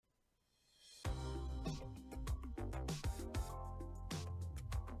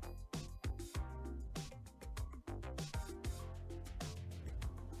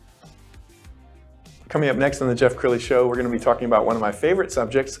Coming up next on the Jeff Crilley Show, we're going to be talking about one of my favorite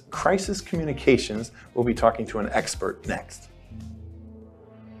subjects, crisis communications. We'll be talking to an expert next.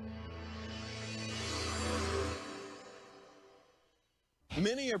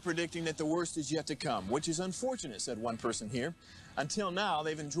 Many are predicting that the worst is yet to come, which is unfortunate, said one person here. Until now,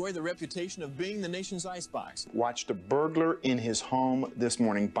 they've enjoyed the reputation of being the nation's icebox. Watched a burglar in his home this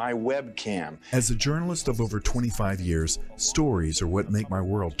morning by webcam. As a journalist of over 25 years, stories are what make my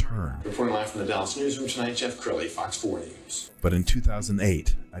world turn. Reporting live from the Dallas newsroom tonight, Jeff Crilley, Fox 4 News. But in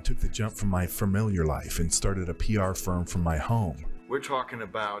 2008, I took the jump from my familiar life and started a PR firm from my home. We're talking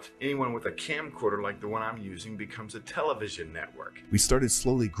about anyone with a camcorder like the one I'm using becomes a television network. We started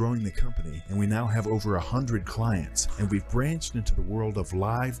slowly growing the company, and we now have over 100 clients, and we've branched into the world of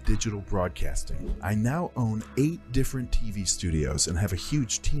live digital broadcasting. I now own 8 different TV studios and have a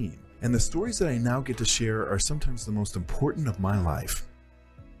huge team. And the stories that I now get to share are sometimes the most important of my life.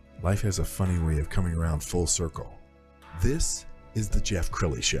 Life has a funny way of coming around full circle. This is the Jeff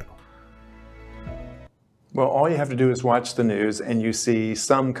Crilley Show. Well, all you have to do is watch the news and you see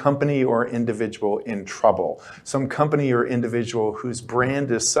some company or individual in trouble. Some company or individual whose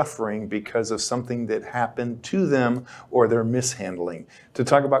brand is suffering because of something that happened to them or their mishandling. To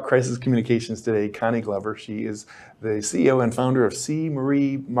talk about crisis communications today, Connie Glover. She is the CEO and founder of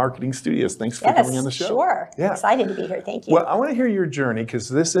CMarie Marketing Studios. Thanks for coming on the show. Sure. Yeah. Excited to be here. Thank you. Well, I want to hear your journey because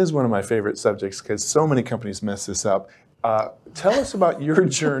this is one of my favorite subjects because so many companies mess this up. Tell us about your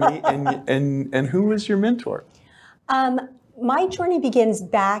journey and who was your mentor? My journey begins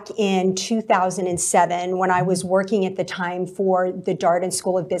back in 2007 when I was working at the time for the Darden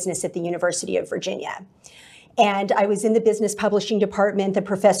School of Business at the University of Virginia. And I was in the business publishing department. The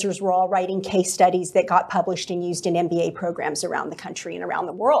professors were all writing case studies that got published and used in MBA programs around the country and around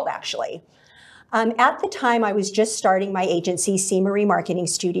the world, actually. At the time, I was just starting my agency, CMarie Marketing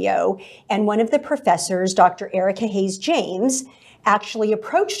Studio, and one of the professors, Dr. Erica Hayes James, actually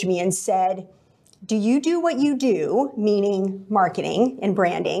approached me and said, do you do what you do, meaning marketing and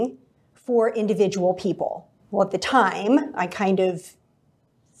branding, for individual people? Well, at the time, I kind of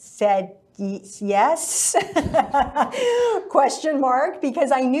said, yes, question mark,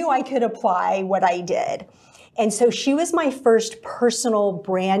 because I knew I could apply what I did. And so she was my first personal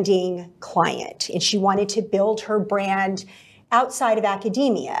branding client, and she wanted to build her brand outside of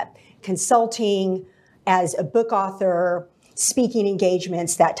academia, consulting, as a book author, speaking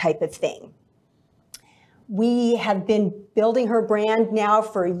engagements, that type of thing. We have been building her brand now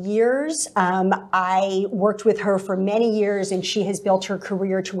for years. I worked with her for many years, and she has built her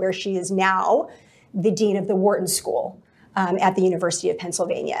career to where she is now the dean of the Wharton School at the University of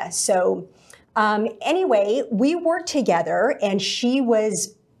Pennsylvania. So anyway, we worked together, and she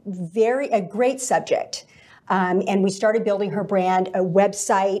was a great subject. And we started building her brand, a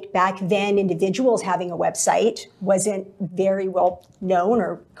website. Back then, individuals having a website wasn't very well known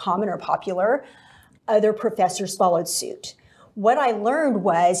or common or popular. Other professors followed suit. What I learned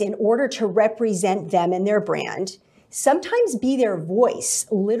was, in order to represent them and their brand, sometimes be their voice,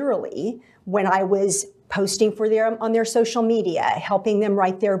 literally, when I was posting for on their social media, helping them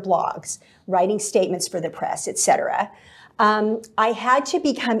write their blogs, writing statements for the press, etc. I had to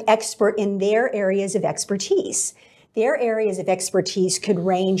become expert in their areas of expertise. Their areas of expertise could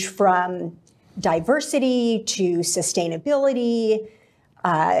range from diversity to sustainability,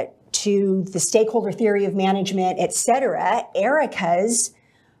 to the stakeholder theory of management, etc. Erica's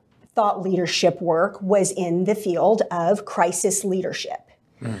thought leadership work was in the field of crisis leadership.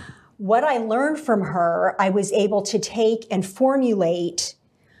 What I learned from her, I was able to take and formulate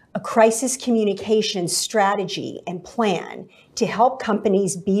a crisis communication strategy and plan to help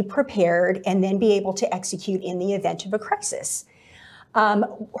companies be prepared and then be able to execute in the event of a crisis.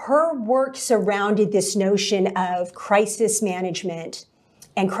 Her work surrounded this notion of crisis management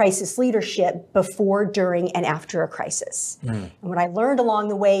and crisis leadership before, during, and after a crisis. And what I learned along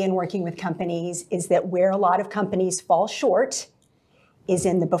the way in working with companies is that where a lot of companies fall short is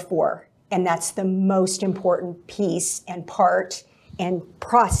in the before. And that's the most important piece and part and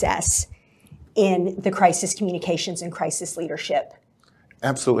process in the crisis communications and crisis leadership.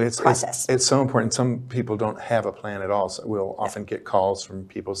 Absolutely. It's so important. Some people don't have a plan at all. So we'll often get calls from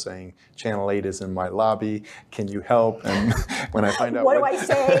people saying, Channel 8 is in my lobby. Can you help? And when I find out what do I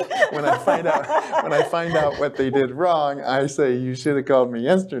say? when I find out what they did wrong, I say, you should have called me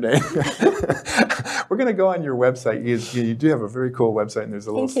yesterday. We're going to go on your website. You do have a very cool website, and there's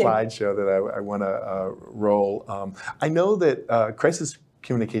a little slideshow that I want to roll. I know that crisis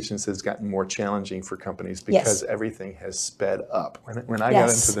communications has gotten more challenging for companies because everything has sped up. When I got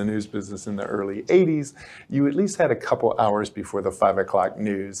into the news business in the early 80s, you at least had a couple hours before the 5 o'clock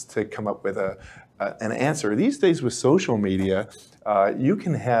news to come up with a an answer. These days with social media, you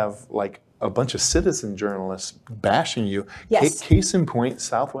can have like a bunch of citizen journalists bashing you. Yes. Case in point,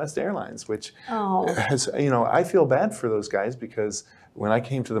 Southwest Airlines, which has, I feel bad for those guys because when I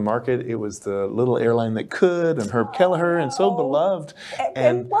came to the market, it was the little airline that could, and Herb Kelleher, and so beloved.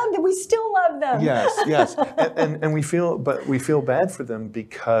 And loved them. We still love them. Yes. and we feel bad for them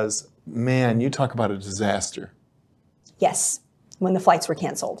because, man, you talk about a disaster. Yes, when the flights were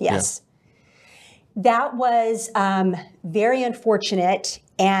canceled, yes. Yeah. That was very unfortunate,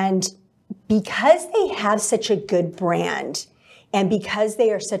 and because they have such a good brand, and because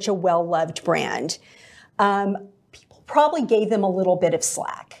they are such a well-loved brand, people probably gave them a little bit of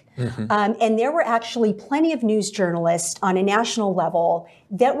slack. Mm-hmm. And there were actually plenty of news journalists on a national level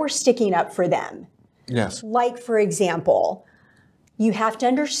that were sticking up for them. Yes. Like, for example, you have to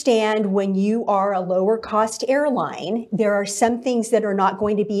understand when you are a lower cost airline, there are some things that are not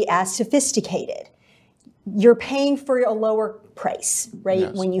going to be as sophisticated. You're paying for a lower price, right,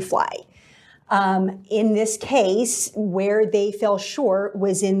 yes, when you fly. In this case, where they fell short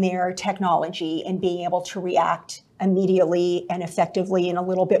was in their technology and being able to react immediately and effectively and a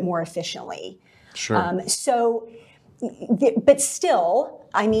little bit more efficiently. Sure. But still,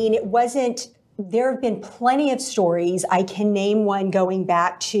 I mean, it wasn't, there have been plenty of stories. I can name one going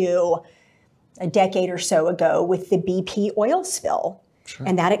back to a decade or so ago with the BP oil spill. Sure.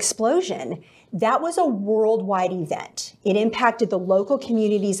 And that explosion. That was a worldwide event. It impacted the local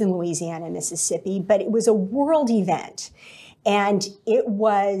communities in Louisiana and Mississippi, but it was a world the And it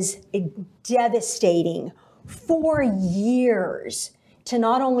was devastating for years to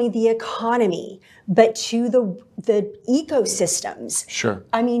not only the economy, but to the ecosystems. Sure.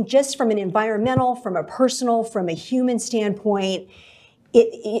 I mean, just from an environmental, from a personal, from a human standpoint,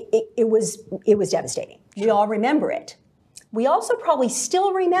 it was devastating. Sure. We all remember it. We also probably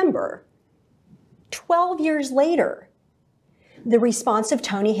still remember 12 years later, the response of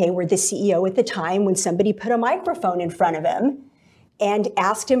Tony Hayward, the CEO at the time, when somebody put a microphone in front of him and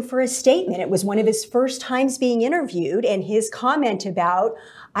asked him for a statement. It was one of his first times being interviewed, and his comment about,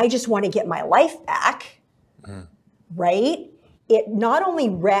 I just want to get my life back, right? It not only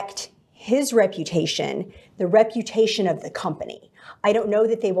wrecked his reputation, the reputation of the company. I don't know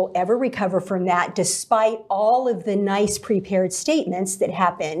that they will ever recover from that, despite all of the nice prepared statements that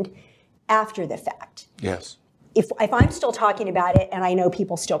happened after the fact. Yes. If I'm still talking about it, and I know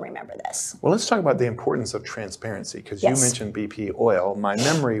people still remember this. Well, let's talk about the importance of transparency, because yes, you mentioned BP oil. My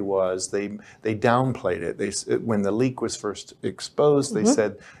memory was they downplayed it. When the leak was first exposed, they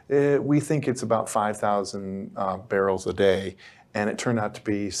said, we think it's about 5,000 barrels a day. And it turned out to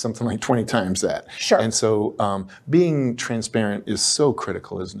be something like 20 times that. Sure. And so being transparent is so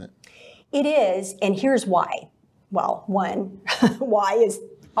critical, isn't it? It is, and here's why. Well, one, why is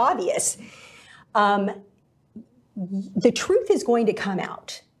obvious. The truth is going to come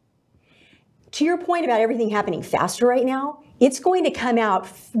out. To your point about everything happening faster right now, it's going to come out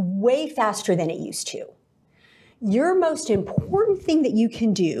way faster than it used to. Your most important thing that you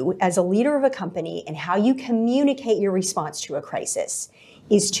can do as a leader of a company and how you communicate your response to a crisis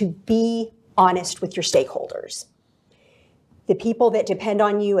is to be honest with your stakeholders. The people that depend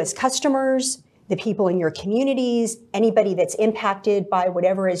on you as customers, the people in your communities, anybody that's impacted by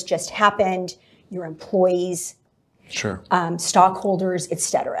whatever has just happened, your employees, sure, stockholders,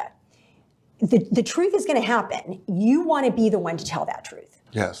 etc. The truth is going to happen. You want to be the one to tell that truth.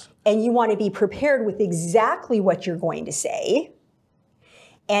 Yes. And you want to be prepared with exactly what you're going to say.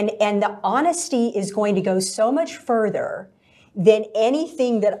 And the honesty is going to go so much further than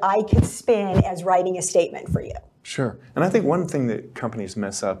anything that I could spin as writing a statement for you. Sure. And I think one thing that companies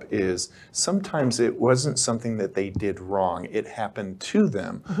mess up is sometimes it wasn't something that they did wrong. It happened to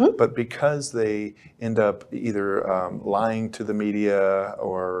them. But because they end up either lying to the media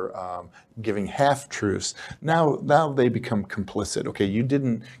or giving half-truths, now they become complicit. Okay, you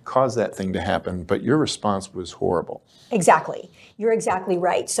didn't cause that thing to happen, but your response was horrible. Exactly. You're exactly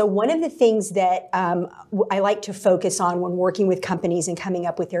right. So one of the things that I like to focus on when working with companies and coming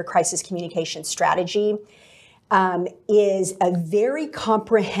up with their crisis communication strategy is a very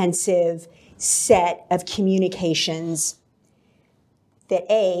comprehensive set of communications that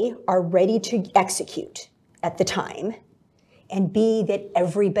A, are ready to execute at the time, and B, that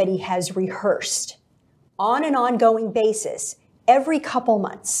everybody has rehearsed on an ongoing basis every couple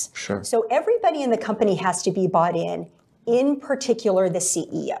months. Sure. So everybody in the company has to be bought in particular the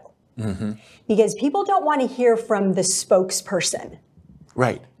CEO. Because people don't want to hear from the spokesperson.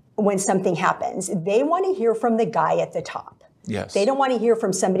 Right. When something happens. They want to hear from the guy at the top. Yes. They don't want to hear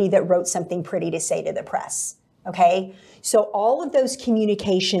from somebody that wrote something pretty to say to the press. Okay? So all of those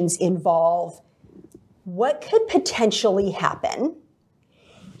communications involve what could potentially happen?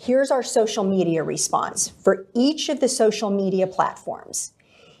 Here's our social media response for each of the social media platforms.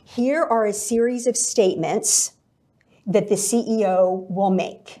 Here are a series of statements that the CEO will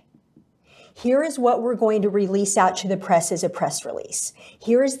make. Here is what we're going to release out to the press as a press release.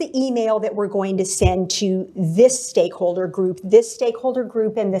 Here is the email that we're going to send to this stakeholder group, and this stakeholder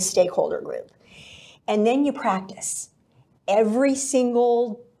group. And then you practice. Every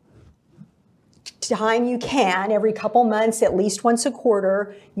single time you can, every couple months, at least once a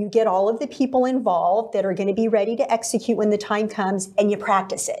quarter, you get all of the people involved that are going to be ready to execute when the time comes, and you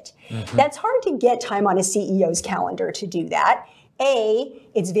practice it. Mm-hmm. That's hard to get time on a CEO's calendar to do that.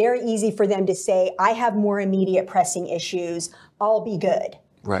 It's very easy for them to say, I have more immediate pressing issues, I'll be good.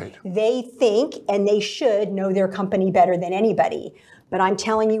 Right. They think, and they should, know their company better than anybody. But I'm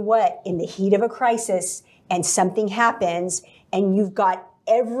telling you what, in the heat of a crisis, and something happens, and you've got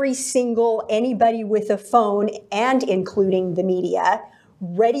anybody with a phone, and including the media,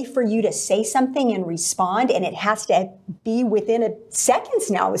 ready for you to say something and respond, and it has to be within seconds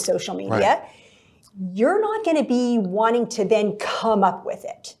now with social media. Right. You're not going to be wanting to then come up with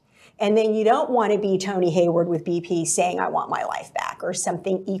it. And then you don't want to be Tony Hayward with BP saying, I want my life back, or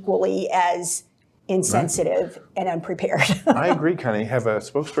something equally as insensitive and unprepared. I agree, Connie. Have a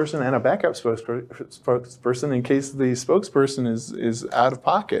spokesperson and a backup spokesperson in case the spokesperson is out of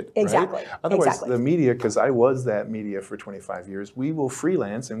pocket. Exactly. Right? Otherwise, the media, because I was that media for 25 years, we will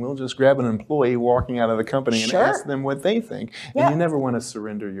freelance and we'll just grab an employee walking out of the company and ask them what they think. Yeah. And you never want to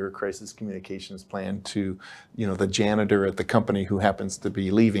surrender your crisis communications plan to, the janitor at the company who happens to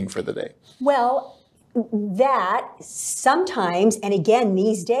be leaving for the day. Well, that sometimes, and again,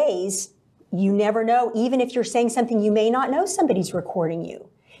 these days, you never know. Even if you're saying something, you may not know somebody's recording you.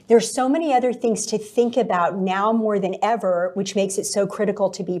 There's so many other things to think about now more than ever, which makes it so critical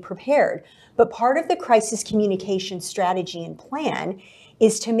to be prepared. But part of the crisis communication strategy and plan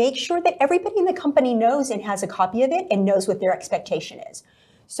is to make sure that everybody in the company knows and has a copy of it and knows what their expectation is.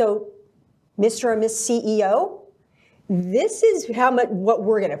 So, Mr. or Miss CEO, this is what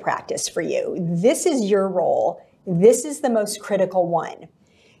we're going to practice for you. This is your role. This is the most critical one.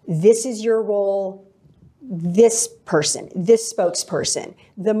 This is your role, this person, this spokesperson,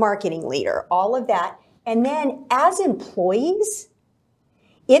 the marketing leader, all of that. And then as employees,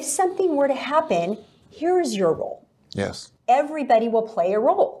 if something were to happen, here's your role. Yes. Everybody will play a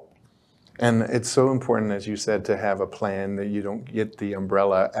role. And it's so important, as you said, to have a plan that you don't get the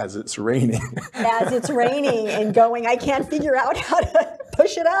umbrella as it's raining. As it's raining and going, I can't figure out how to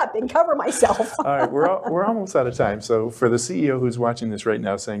push it up and cover myself. All right, we're almost out of time. So for the CEO who's watching this right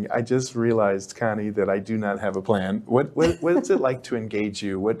now saying, I just realized, Connie, that I do not have a plan. What is it like to engage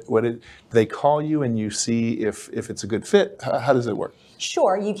you? They call you and you see if it's a good fit? How does it work?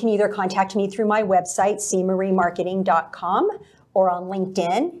 Sure. You can either contact me through my website, CMarieMarketing.com, or on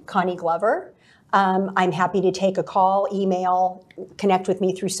LinkedIn, Connie Glover. I'm happy to take a call, email, connect with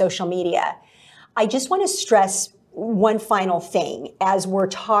me through social media. I just want to stress one final thing as we're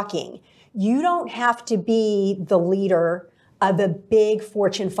talking. You don't have to be the leader of a big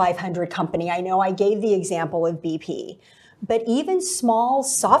Fortune 500 company. I know I gave the example of BP, but even small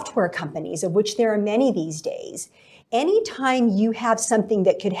software companies, of which there are many these days, anytime you have something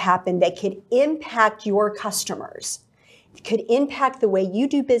that could happen that could impact your customers, could impact the way you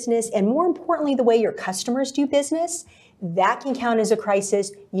do business, and more importantly, the way your customers do business, that can count as a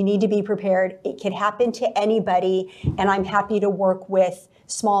crisis. You need to be prepared. It could happen to anybody, and I'm happy to work with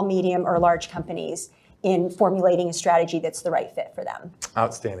small, medium, or large companies in formulating a strategy that's the right fit for them.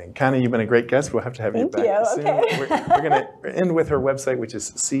 Outstanding. Connie, you've been a great guest. We'll have to have you back soon. Okay. We're going to end with her website, which is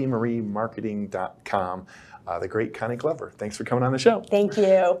CMarieMarketing.com. The great Connie Glover. Thanks for coming on the show. Thank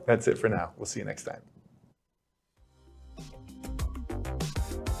you. That's it for now. We'll see you next time.